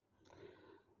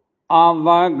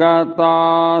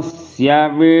अवगतास्य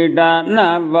विडनवगतगुं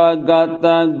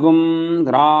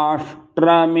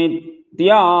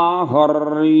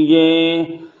राष्ट्रमित्याहुर्ये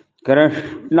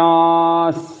कृष्णास्युस्तं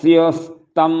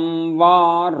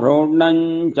वारुणं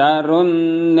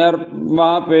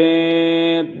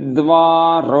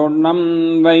चरुन्निर्वपेद्वारुणं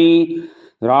वै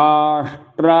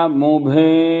राष्ट्रमुभे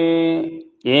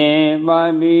एव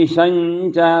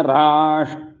विशञ्च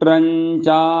राष्ट्रं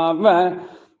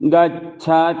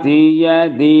चावगच्छति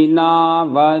यदि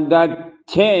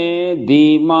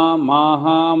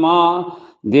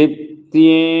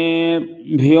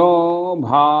नावगच्छेदिममहमादित्येभ्यो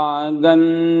भागं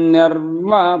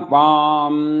निर्वपाम्यामुष्मा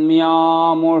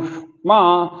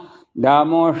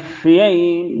दमुष्यै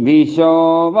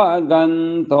दिशोऽवगन्तोरिति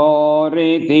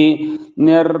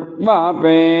निर्वपेदादित्या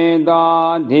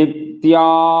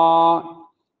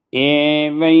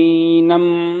एवैनं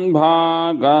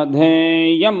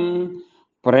भागधेयं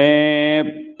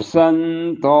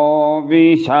प्रेप्सन्तो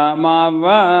विषमव।